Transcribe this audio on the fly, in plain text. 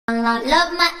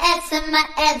Love my ass and my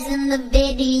abs in the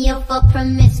video for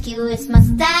promiscuous. My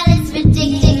style is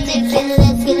ridiculous. See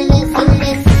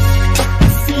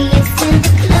us in the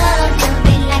club, and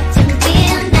we like to be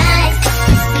nice.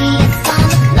 See us on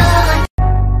the floor.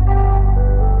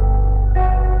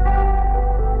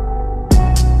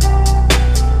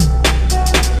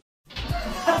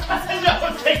 No,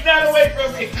 take that away from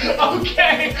me.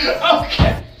 Okay,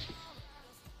 okay.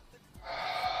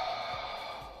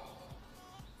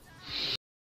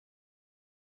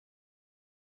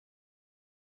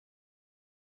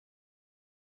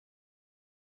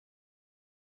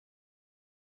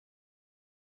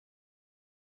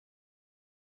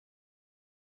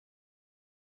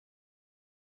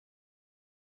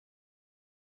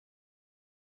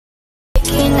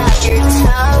 Out your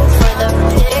tongue for the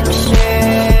picture.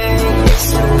 You're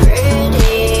so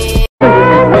pretty.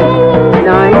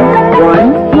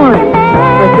 911.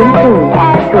 Listen to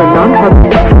a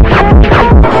non-public.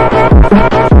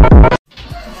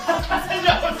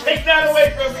 No, take that away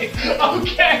from me.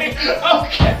 Okay,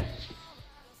 okay.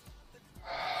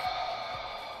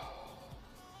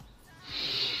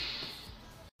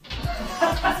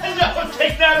 No,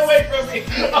 take that away from me.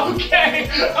 Okay, okay.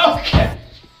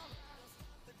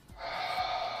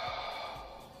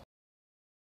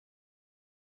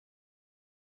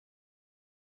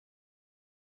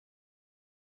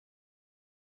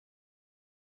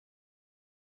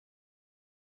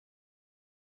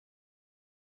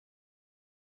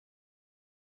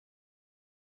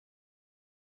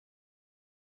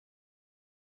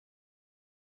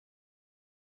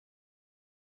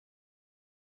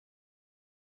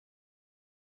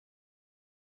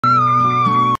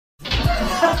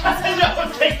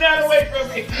 No, take that away from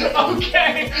me.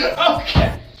 Okay, okay.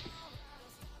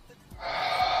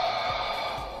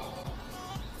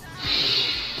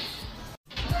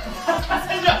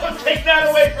 No, take that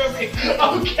away from me.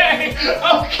 Okay,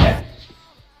 okay.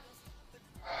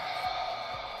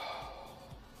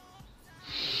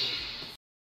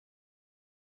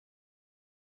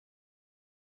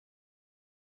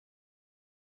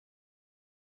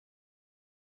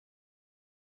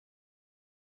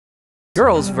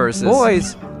 Girls versus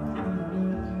boys.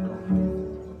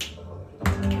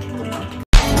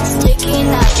 Sticking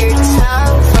out your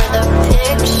tongue for the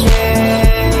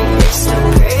picture. You're so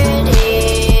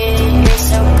pretty. You're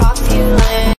so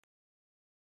popular.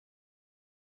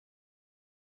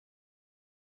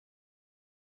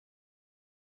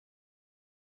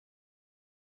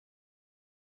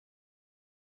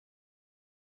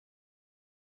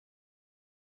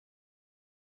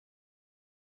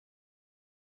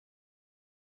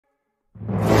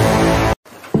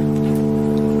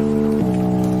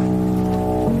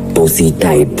 Pussy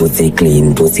tight, pussy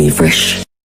clean, pussy fresh.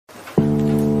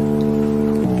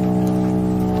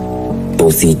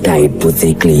 Pussy tight,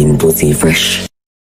 pussy clean, pussy fresh.